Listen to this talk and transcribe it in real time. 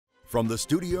From the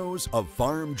studios of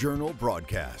Farm Journal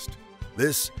Broadcast,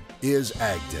 this is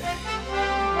AgDay.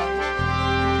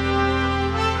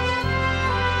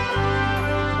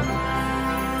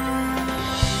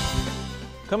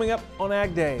 Coming up on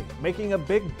AgDay, making a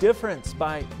big difference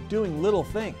by doing little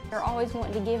things. You're always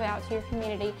wanting to give out to your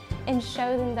community and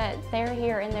show them that they're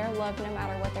here and they're loved no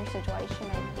matter what their situation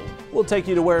may be. We'll take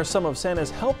you to where some of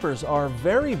Santa's helpers are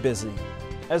very busy.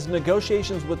 As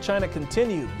negotiations with China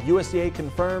continue, USDA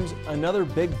confirms another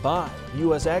big buy of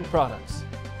U.S. ag products.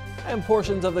 And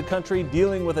portions of the country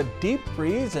dealing with a deep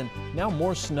freeze and now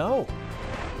more snow.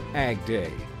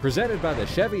 AgDay, presented by the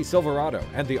Chevy Silverado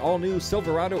and the all-new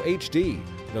Silverado HD,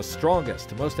 the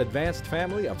strongest, most advanced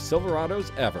family of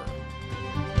Silverados ever.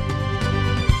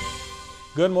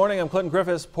 Good morning, I'm Clinton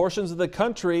Griffiths. Portions of the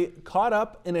country caught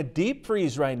up in a deep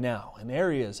freeze right now, and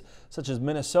areas such as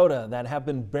Minnesota that have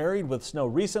been buried with snow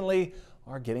recently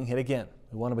are getting hit again.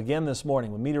 We want to begin this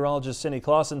morning with meteorologist Cindy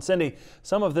Clausen. Cindy,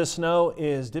 some of this snow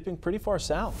is dipping pretty far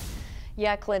south.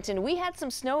 Yeah, Clinton, we had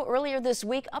some snow earlier this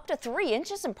week, up to 3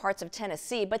 inches in parts of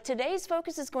Tennessee, but today's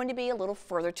focus is going to be a little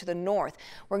further to the north.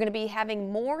 We're going to be having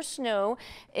more snow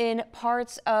in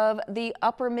parts of the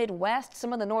upper Midwest,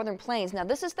 some of the northern plains. Now,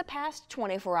 this is the past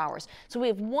 24 hours. So we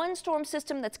have one storm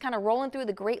system that's kind of rolling through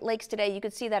the Great Lakes today. You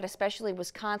can see that especially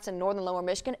Wisconsin, northern lower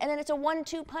Michigan, and then it's a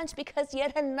 1-2 punch because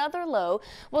yet another low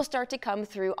will start to come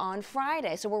through on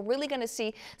Friday. So we're really going to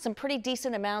see some pretty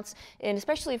decent amounts in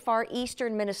especially far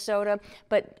eastern Minnesota.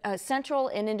 But central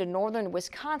and into northern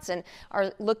Wisconsin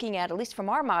are looking at least from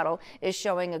our model, is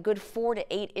showing a good 4 to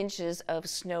 8 inches of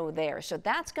snow there. So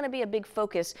that's going to be a big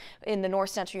focus in the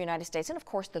north central United States and, of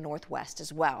course, the Northwest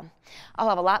as well. I'll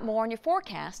have a lot more on your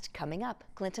forecast coming up.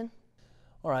 Clinton?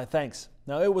 All right, thanks.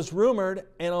 Now, it was rumored,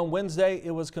 and on Wednesday,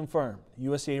 it was confirmed.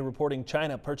 USDA reporting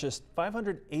China purchased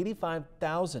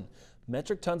 585,000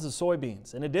 metric tons of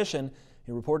soybeans. In addition,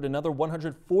 he reported another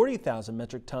 140,000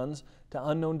 metric tons to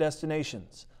unknown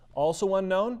destinations. Also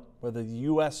unknown whether the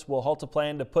U.S. will halt a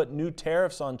plan to put new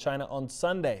tariffs on China on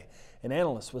Sunday. An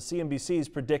analyst with CNBC is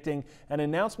predicting an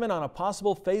announcement on a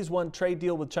possible Phase 1 trade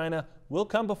deal with China will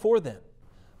come before then.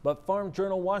 But Farm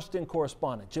Journal Washington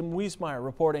correspondent Jim Wiesmeyer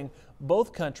reporting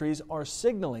both countries are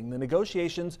signaling the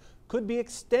negotiations could be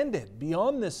extended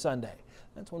beyond this Sunday.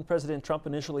 That's when President Trump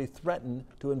initially threatened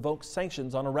to invoke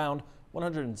sanctions on around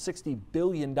 $160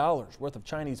 billion worth of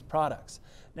Chinese products.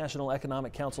 National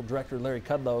Economic Council Director Larry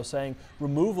Kudlow saying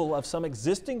removal of some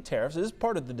existing tariffs is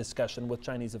part of the discussion with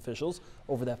Chinese officials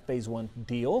over that Phase 1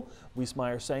 deal.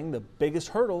 Wiesmeyer saying the biggest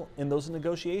hurdle in those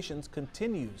negotiations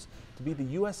continues to be the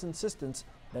U.S. insistence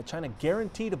that China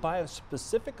guarantee to buy a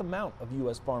specific amount of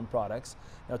U.S. farm products.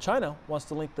 Now, China wants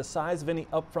to link the size of any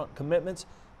upfront commitments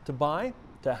to buy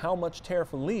to how much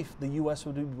tariff relief the U.S.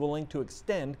 would be willing to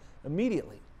extend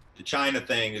immediately. The China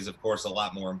thing is, of course, a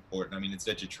lot more important. I mean, it's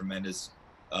such a tremendous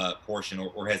portion,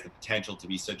 or has the potential to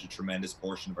be such a tremendous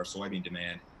portion of our soybean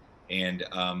demand. And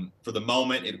for the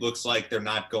moment, it looks like they're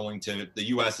not going to, the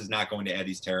U.S. is not going to add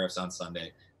these tariffs on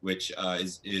Sunday, which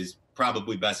is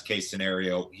probably best case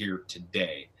scenario here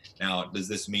today. Now, does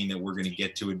this mean that we're going to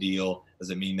get to a deal? Does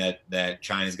it mean that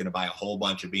China is going to buy a whole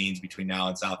bunch of beans between now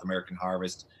and South American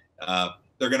harvest?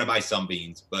 They're going to buy some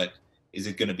beans, but is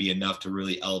it going to be enough to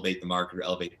really elevate the market or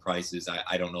elevate prices?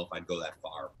 I don't know if I'd go that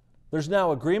far. There's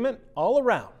now agreement all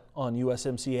around on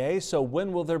USMCA, so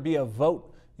when will there be a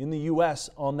vote in the U.S.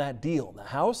 on that deal? The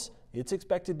House, it's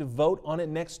expected to vote on it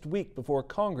next week before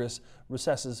Congress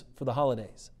recesses for the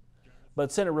holidays.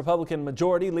 But Senate Republican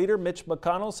Majority Leader Mitch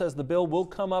McConnell says the bill will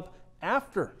come up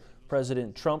after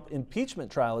President Trump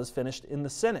impeachment trial is finished in the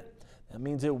Senate. That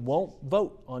means it won't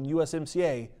vote on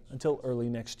USMCA until early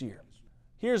next year.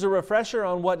 Here's a refresher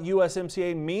on what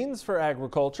USMCA means for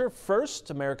agriculture.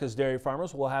 First, America's dairy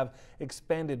farmers will have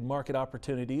expanded market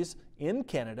opportunities in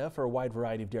Canada for a wide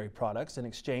variety of dairy products. In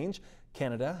exchange,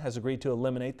 Canada has agreed to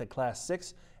eliminate the Class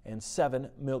 6 and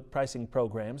 7 milk pricing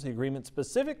programs. The agreement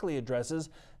specifically addresses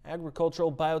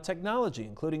agricultural biotechnology,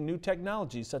 including new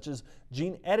technologies such as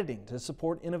gene editing to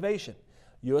support innovation.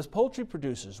 U.S. poultry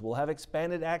producers will have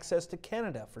expanded access to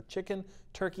Canada for chicken,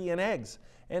 turkey, and eggs.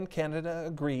 And Canada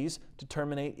agrees to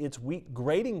terminate its wheat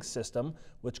grading system,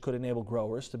 which could enable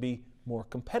growers to be more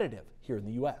competitive here in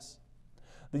the U.S.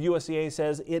 The USDA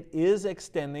says it is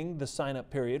extending the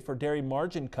sign-up period for dairy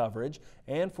margin coverage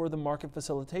and for the market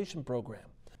facilitation program.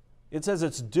 It says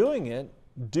it's doing it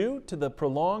due to the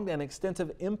prolonged and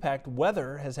extensive impact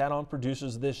weather has had on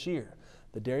producers this year.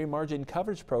 The Dairy Margin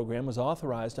Coverage Program was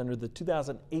authorized under the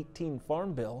 2018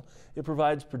 Farm Bill. It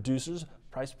provides producers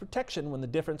price protection when the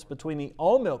difference between the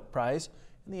all-milk price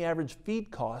and the average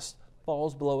feed cost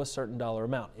falls below a certain dollar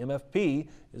amount. MFP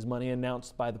is money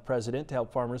announced by the president to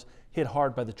help farmers hit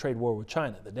hard by the trade war with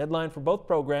China. The deadline for both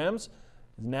programs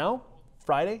is now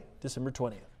Friday, December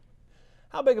 20th.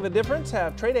 How big of a difference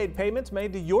have trade aid payments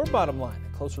made to your bottom line?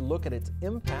 A closer look at its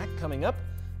impact coming up,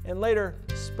 and later,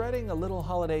 spreading a little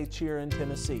holiday cheer in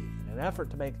Tennessee in an effort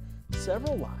to make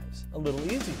several lives a little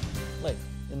easier later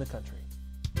in the country.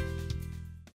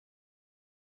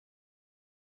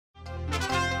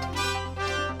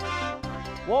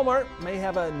 Walmart may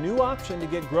have a new option to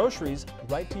get groceries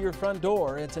right to your front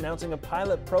door. It's announcing a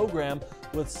pilot program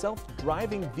with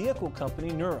self-driving vehicle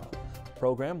company Nuro. The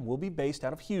program will be based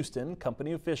out of Houston,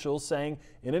 company officials saying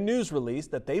in a news release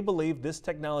that they believe this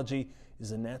technology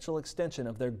is a natural extension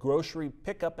of their grocery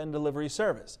pickup and delivery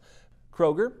service.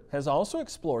 Kroger has also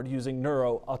explored using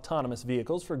Nuro autonomous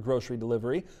vehicles for grocery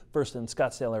delivery, first in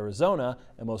Scottsdale, Arizona,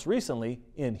 and most recently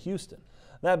in Houston.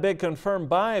 That big confirmed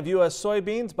buy of U.S.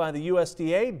 soybeans by the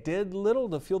USDA did little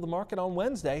to fuel the market on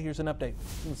Wednesday. Here's an update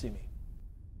from CME.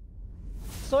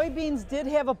 Soybeans did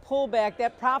have a pullback.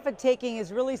 That profit taking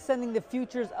is really sending the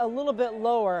futures a little bit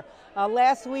lower.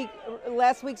 Last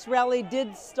week's rally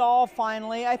did stall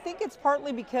finally. I think it's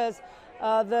partly because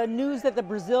the news that the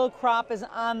Brazil crop is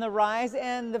on the rise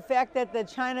and the fact that the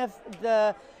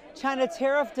China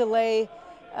tariff delay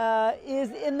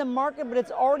is in the market, but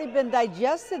it's already been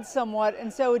digested somewhat,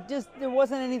 and so there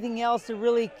wasn't anything else to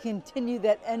really continue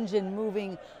that engine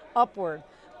moving upward.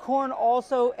 Corn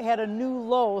also had a new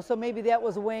low, so maybe that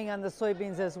was weighing on the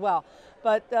soybeans as well.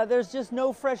 But there's just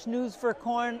no fresh news for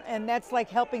corn, and that's like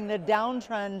helping the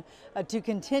downtrend to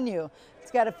continue.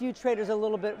 It's got a few traders a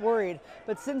little bit worried.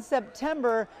 But since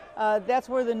September, that's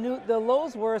where the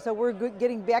lows were, so we're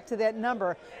getting back to that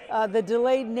number. The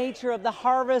delayed nature of the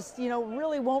harvest,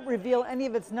 really won't reveal any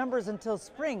of its numbers until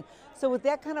spring. So with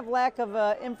that kind of lack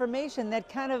of information, that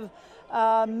kind of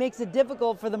makes it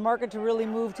difficult for the market to really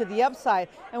move to the upside.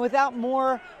 And without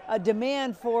more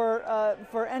demand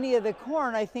for any of the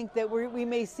corn, I think that we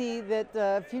may see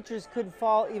that futures could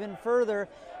fall even further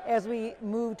as we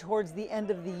move towards the end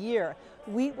of the year.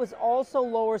 Wheat was also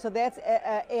lower, so that's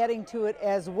adding to it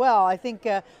as well. I think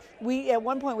wheat at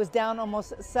one point was down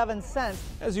almost 7 cents.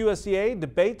 As USDA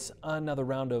debates another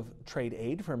round of trade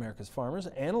aid for America's farmers,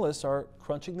 analysts are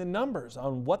crunching the numbers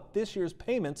on what this year's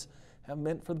payments have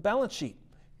meant for the balance sheet.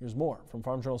 Here's more from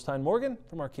Farm Journal's Tyne Morgan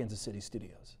from our Kansas City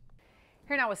studios.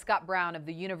 Here now with Scott Brown of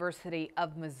the University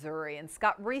of Missouri. And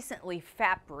Scott, recently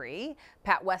FAPRI,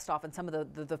 Pat Westhoff and some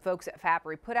of the folks at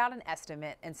FAPRI put out an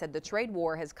estimate and said the trade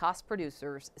war has cost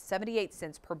producers 78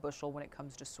 cents per bushel when it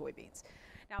comes to soybeans.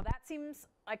 Now that seems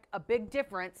like a big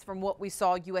difference from what we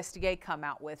saw USDA come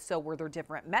out with. So were there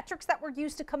different metrics that were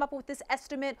used to come up with this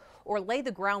estimate or lay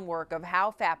the groundwork of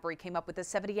how FAPRI came up with the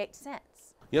 78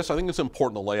 cents? Yes, I think it's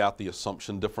important to lay out the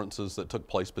assumption differences that took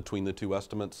place between the two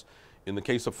estimates. In the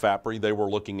case of FAPRI, they were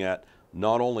looking at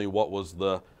not only what was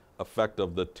the effect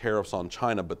of the tariffs on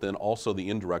China, but then also the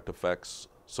indirect effects.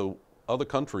 So other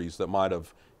countries that might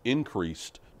have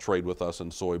increased trade with us in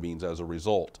soybeans as a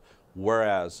result.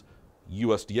 Whereas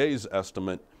USDA's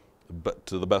estimate, but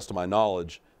to the best of my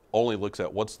knowledge, only looks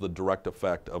at what's the direct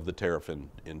effect of the tariff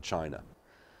in China.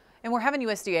 And we're having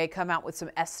USDA come out with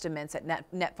some estimates at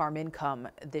net farm income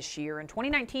this year. And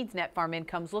 2019's net farm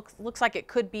incomes looks like it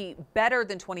could be better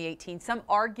than 2018. Some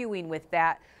arguing with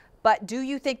that. But do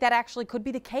you think that actually could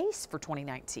be the case for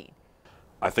 2019?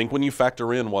 I think when you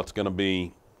factor in what's going to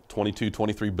be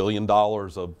 $23 billion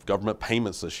of government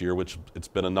payments this year, which it's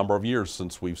been a number of years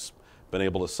since we've been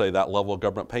able to say that level of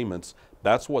government payments,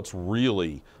 that's what's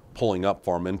really pulling up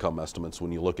farm income estimates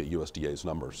when you look at USDA's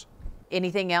numbers.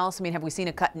 Anything else? I mean, have we seen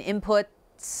a cut in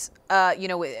inputs,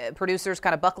 producers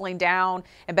kind of buckling down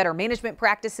and better management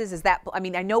practices? Is that, I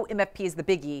mean, I know MFP is the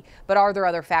biggie, but are there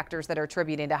other factors that are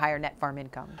attributing to higher net farm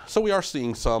income? So we are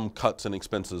seeing some cuts in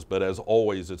expenses, but as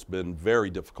always, it's been very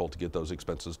difficult to get those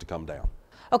expenses to come down.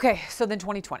 Okay, so then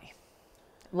 2020.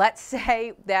 Let's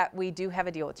say that we do have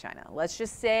a deal with China. Let's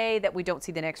just say that we don't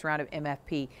see the next round of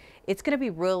MFP. It's going to be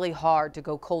really hard to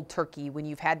go cold turkey when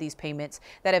you've had these payments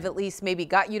that have at least maybe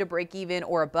got you to break even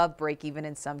or above break even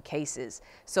in some cases.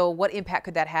 So what impact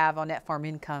could that have on net farm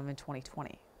income in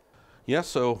 2020? Yeah,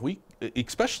 so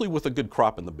especially with a good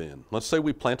crop in the bin. Let's say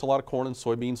we plant a lot of corn and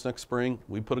soybeans next spring.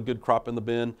 We put a good crop in the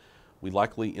bin. We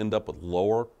likely end up with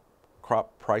lower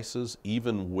crop prices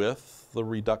even with the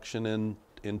reduction in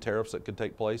tariffs that could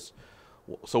take place.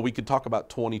 So we could talk about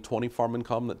 2020 farm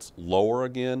income that's lower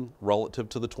again relative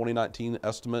to the 2019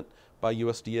 estimate by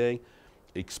USDA,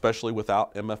 especially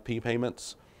without MFP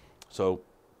payments. So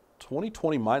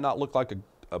 2020 might not look like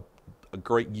a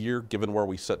great year given where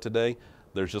we sit today,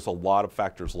 there's just a lot of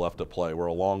factors left at play. We're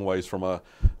a long ways from a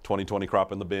 2020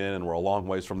 crop in the bin, and we're a long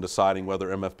ways from deciding whether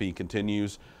MFP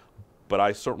continues. But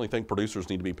I certainly think producers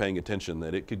need to be paying attention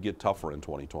that it could get tougher in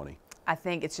 2020. I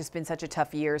think it's just been such a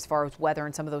tough year as far as weather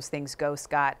and some of those things go,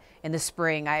 Scott. In the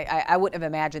spring, I wouldn't have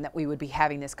imagined that we would be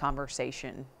having this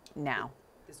conversation now,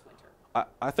 this winter.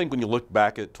 I think when you look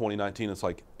back at 2019, it's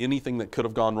like anything that could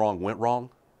have gone wrong went wrong.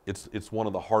 It's one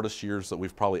of the hardest years that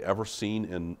we've probably ever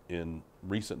seen in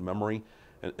recent memory.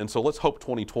 And so let's hope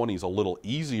 2020 is a little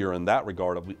easier in that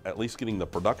regard, of at least getting the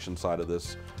production side of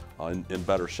this in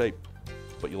better shape.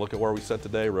 But you look at where we sit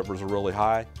today, rivers are really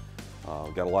high.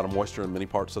 We've got a lot of moisture in many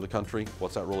parts of the country.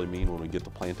 What's that really mean when we get to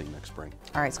planting next spring?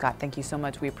 All right, Scott, thank you so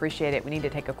much. We appreciate it. We need to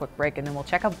take a quick break, and then we'll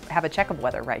have a check of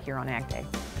weather right here on Ag Day.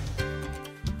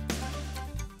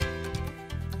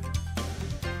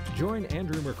 Join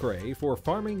Andrew McRae for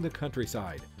Farming the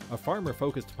Countryside, a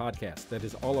farmer-focused podcast that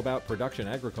is all about production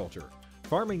agriculture.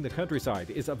 Farming the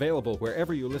Countryside is available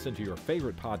wherever you listen to your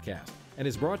favorite podcast and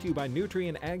is brought to you by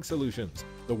Nutrien Ag Solutions,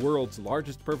 the world's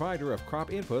largest provider of crop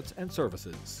inputs and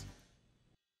services.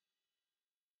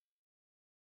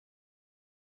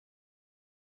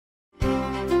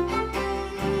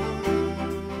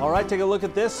 All right, take a look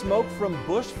at this. Smoke from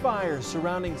bushfires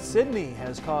surrounding Sydney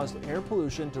has caused air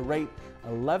pollution to rate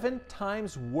 11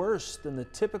 times worse than the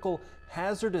typical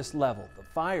hazardous level. The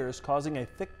fires causing a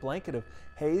thick blanket of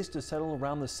haze to settle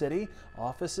around the city.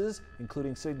 Offices,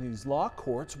 including Sydney's law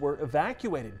courts, were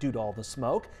evacuated due to all the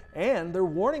smoke, and they're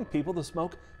warning people the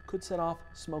smoke could set off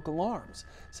smoke alarms.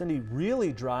 Cindy,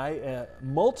 really dry,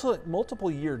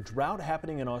 multiple year drought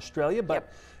happening in Australia,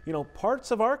 but you know,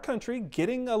 parts of our country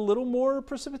getting a little more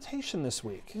precipitation this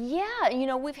week. Yeah, you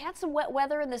know, we've had some wet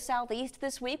weather in the southeast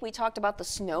this week. We talked about the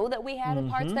snow that we had in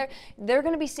parts there. They're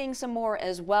going to be seeing some more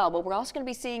as well, but we're also going to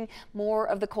be seeing more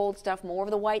of the cold stuff, more of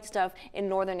the white stuff in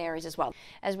northern areas as well.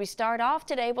 As we start off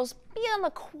today, we'll be on the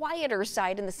quieter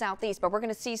side in the southeast, but we're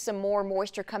going to see some more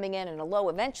moisture coming in and a low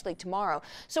eventually tomorrow.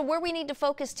 So where we need to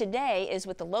focus today is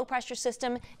with the low pressure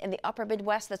system in the upper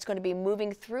Midwest that's going to be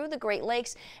moving through the Great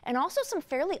Lakes, and also some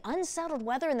fairly unsettled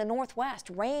weather in the northwest,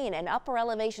 rain and upper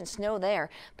elevation snow there.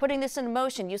 Putting this in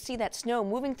motion, you see that snow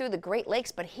moving through the Great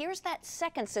Lakes, but here's that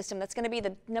second system that's going to be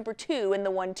the number 2 in the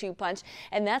 1-2 punch,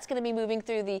 and that's going to be moving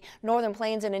through the northern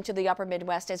plains and into the upper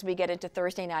Midwest as we get into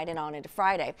Thursday night and on into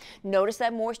Friday. Notice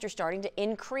that moisture starting to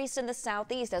increase in the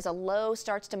southeast as a low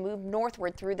starts to move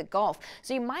northward through the Gulf.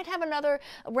 So you might have another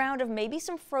round of maybe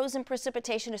some frozen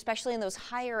precipitation, especially in those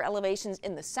higher elevations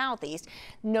in the southeast.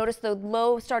 Notice the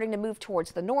low starting to move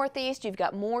towards the northeast. You've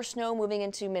got more snow moving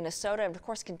into Minnesota, and of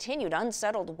course continued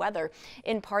unsettled weather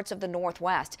in parts of the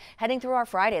northwest. Heading through our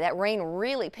Friday, that rain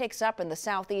really picks up in the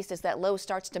southeast as that low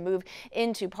starts to move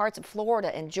into parts of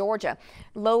Florida and Georgia.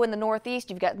 Low in the northeast,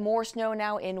 you've got more snow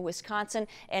now in Wisconsin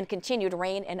and continued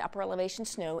rain and upper elevation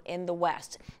snow in the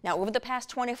west. Now, over the past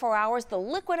 24 hours, the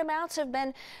liquid amounts have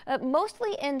been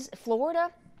mostly in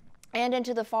Florida and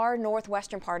into the far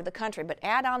northwestern part of the country. But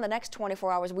add on the next 24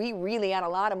 hours, we really add a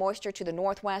lot of moisture to the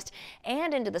northwest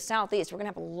and into the southeast. We're going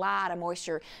to have a lot of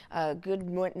moisture, good,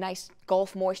 nice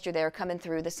Gulf moisture there coming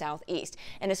through the southeast.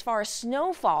 And as far as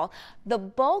snowfall, the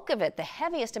bulk of it, the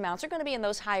heaviest amounts, are going to be in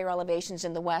those higher elevations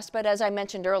in the west. But as I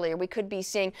mentioned earlier, we could be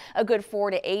seeing a good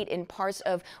 4 to 8 in parts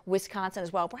of Wisconsin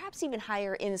as well, perhaps even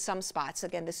higher in some spots.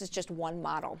 Again, this is just one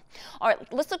model. All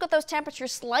right, let's look at those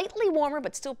temperatures. Slightly warmer,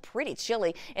 but still pretty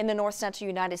chilly in the north central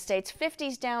United States,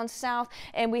 50s down south,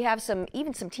 and we have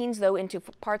even some teens though into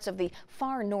parts of the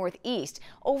far northeast.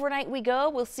 Overnight we go,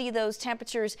 we'll see those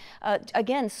temperatures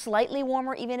again slightly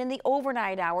warmer even in the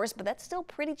overnight hours, but that's still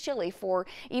pretty chilly for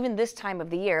even this time of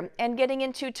the year. And getting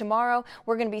into tomorrow,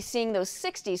 we're going to be seeing those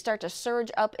 60s start to surge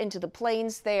up into the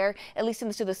plains there, at least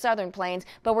into the southern plains,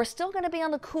 but we're still going to be on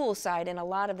the cool side in a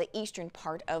lot of the eastern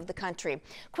part of the country.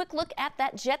 Quick look at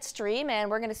that jet stream,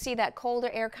 and we're going to see that colder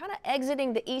air kind of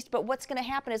exiting the east, but what's going to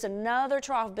happen is another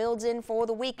trough builds in for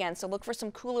the weekend, so look for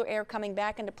some cooler air coming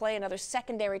back into play, another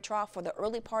secondary trough for the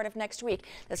early part of next week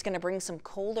that's going to bring some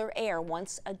colder air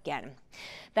once again.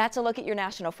 That's a look at your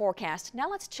national forecast. Now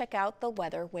let's check out the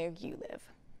weather where you live.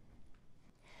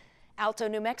 Alto,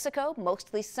 New Mexico,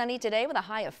 mostly sunny today with a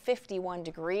high of 51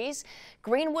 degrees.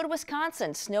 Greenwood,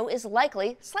 Wisconsin, snow is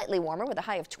likely, slightly warmer with a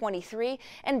high of 23.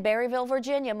 And Berryville,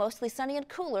 Virginia, mostly sunny and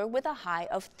cooler with a high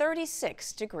of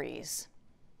 36 degrees.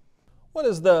 What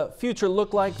does the future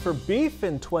look like for beef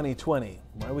in 2020?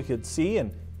 Well, we could see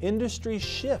an industry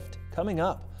shift coming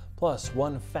up, plus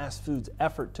one fast foods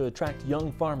effort to attract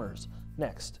young farmers.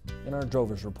 Next in our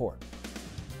Drovers Report.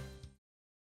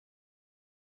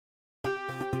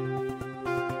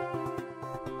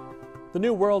 The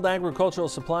new World Agricultural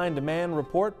Supply and Demand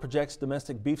Report projects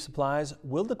domestic beef supplies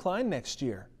will decline next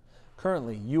year.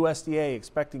 Currently, USDA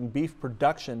expecting beef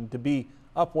production to be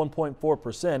up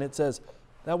 1.4%. It says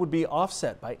that would be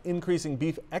offset by increasing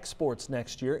beef exports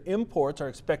next year. Imports are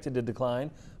expected to decline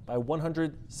by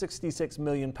 166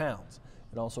 million pounds.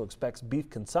 It also expects beef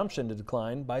consumption to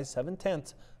decline by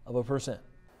 0.7%.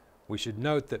 We should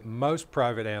note that most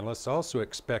private analysts also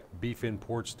expect beef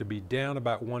imports to be down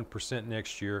about 1%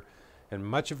 next year, and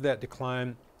much of that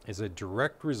decline is a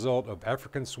direct result of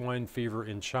African swine fever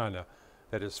in China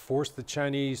that has forced the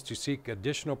Chinese to seek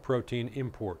additional protein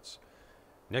imports.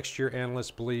 Next year,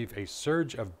 analysts believe a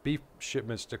surge of beef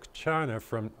shipments to China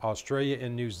from Australia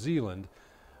and New Zealand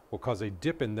will cause a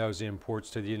dip in those imports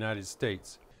to the United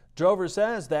States. Drover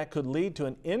says that could lead to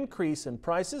an increase in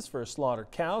prices for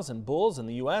slaughtered cows and bulls in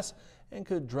the U.S. and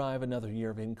could drive another year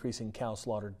of increasing cow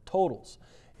slaughtered totals.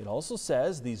 It also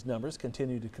says these numbers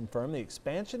continue to confirm the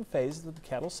expansion phase of the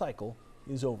cattle cycle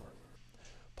is over.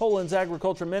 Poland's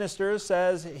agriculture minister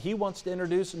says he wants to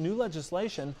introduce new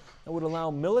legislation that would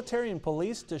allow military and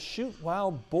police to shoot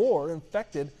wild boar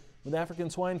infected with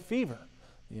African swine fever.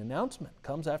 The announcement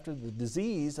comes after the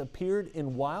disease appeared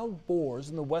in wild boars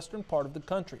in the western part of the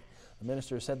country. The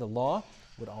minister said the law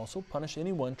would also punish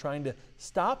anyone trying to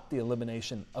stop the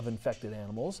elimination of infected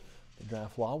animals. The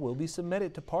draft law will be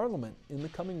submitted to Parliament in the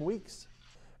coming weeks.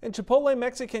 And Chipotle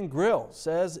Mexican Grill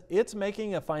says it's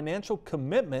making a financial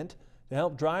commitment to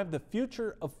help drive the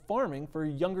future of farming for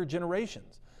younger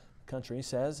generations. The country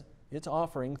says it's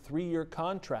offering 3-year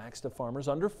contracts to farmers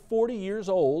under 40 years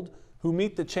old who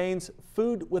meet the chain's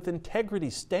food with integrity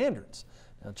standards.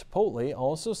 Now, Chipotle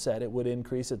also said it would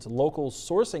increase its local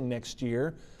sourcing next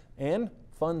year and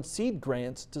fund seed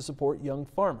grants to support young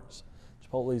farmers.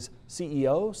 Chipotle's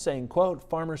CEO saying, quote,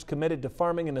 farmers committed to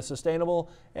farming in a sustainable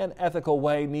and ethical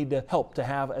way need to help to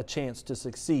have a chance to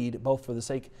succeed, both for the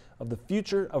sake of the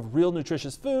future of real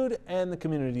nutritious food and the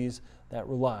communities that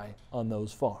rely on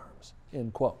those farms,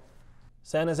 end quote.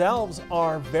 Santa's elves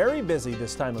are very busy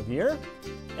this time of year,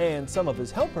 and some of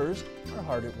his helpers are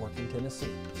hard at work in Tennessee.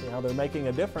 See how they're making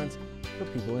a difference for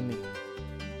people in need.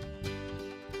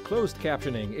 Closed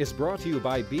captioning is brought to you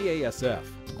by BASF.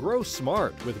 Grow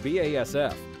smart with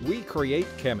BASF. We create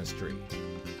chemistry.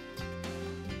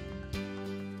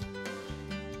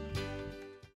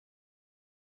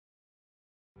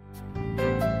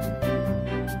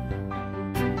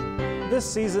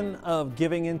 This season of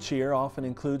giving and cheer often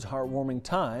includes heartwarming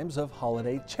times of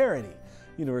holiday charity.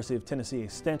 University of Tennessee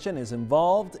Extension is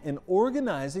involved in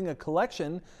organizing a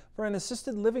collection for an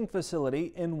assisted living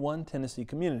facility in one Tennessee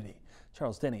community.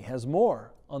 Charles Denny has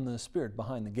more on the spirit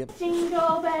behind the giving.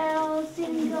 Jingle bells,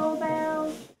 jingle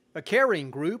bells. A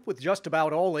caring group with just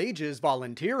about all ages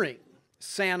volunteering.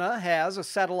 Santa has a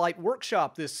satellite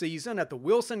workshop this season at the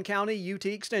Wilson County UT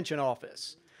Extension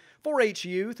office. 4-H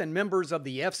youth and members of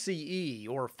the FCE,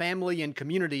 or Family and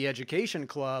Community Education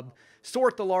Club,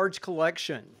 sort the large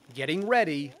collection, getting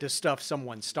ready to stuff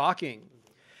someone's stocking.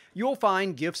 You'll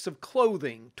find gifts of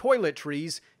clothing,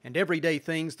 toiletries, and everyday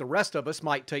things the rest of us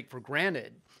might take for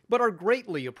granted, but are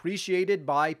greatly appreciated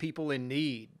by people in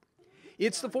need.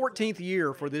 It's the 14th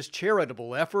year for this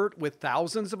charitable effort with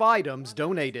thousands of items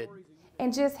donated.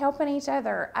 And just helping each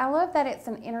other. I love that it's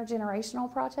an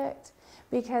intergenerational project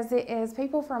because it is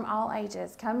people from all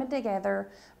ages coming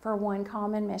together for one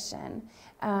common mission,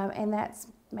 and that's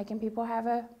making people have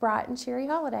a bright and cheery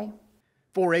holiday.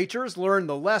 4-H'ers learn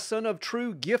the lesson of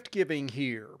true gift giving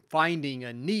here, finding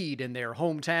a need in their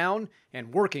hometown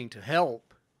and working to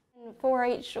help.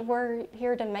 4-H, we're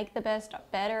here to make the best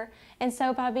better, and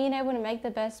so by being able to make the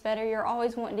best better, you're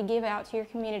always wanting to give out to your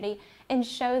community and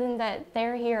show them that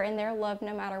they're here and they're loved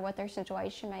no matter what their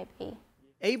situation may be.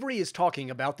 Avery is talking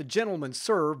about the gentlemen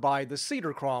served by the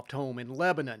Cedarcroft home in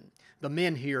Lebanon. The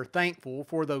men here thankful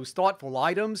for those thoughtful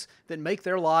items that make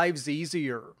their lives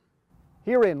easier.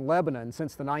 Here in Lebanon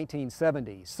since the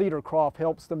 1970s, Cedarcroft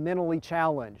helps the mentally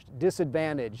challenged,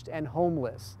 disadvantaged, and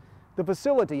homeless. The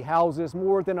facility houses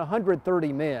more than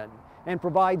 130 men and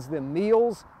provides them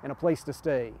meals and a place to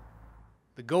stay.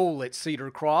 The goal at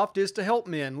Cedarcroft is to help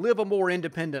men live a more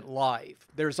independent life.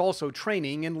 There's also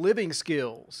training in living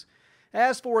skills.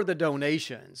 As for the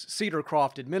donations,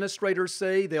 Cedarcroft administrators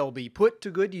say they'll be put to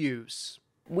good use.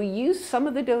 We use some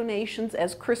of the donations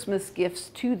as Christmas gifts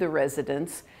to the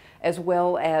residents, as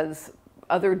well as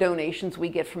other donations we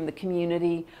get from the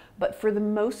community. But for the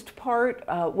most part,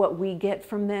 what we get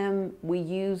from them, we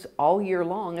use all year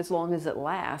long as it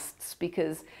lasts,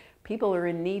 because people are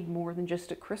in need more than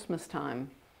just at Christmas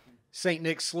time. St.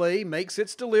 Nick's sleigh makes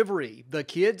its delivery, the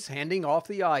kids handing off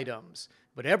the items.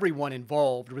 But everyone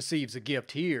involved receives a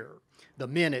gift here. The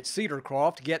men at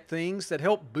Cedarcroft get things that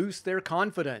help boost their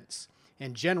confidence,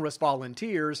 and generous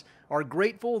volunteers are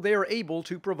grateful they're able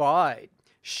to provide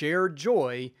shared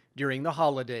joy during the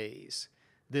holidays.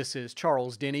 This is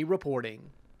Charles Denny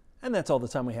reporting. And that's all the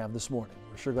time we have this morning.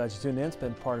 We're sure glad you tuned in,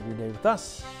 spend part of your day with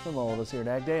us. From all of us here at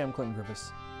AgDay, I'm Clinton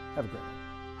Griffiths. Have a great one.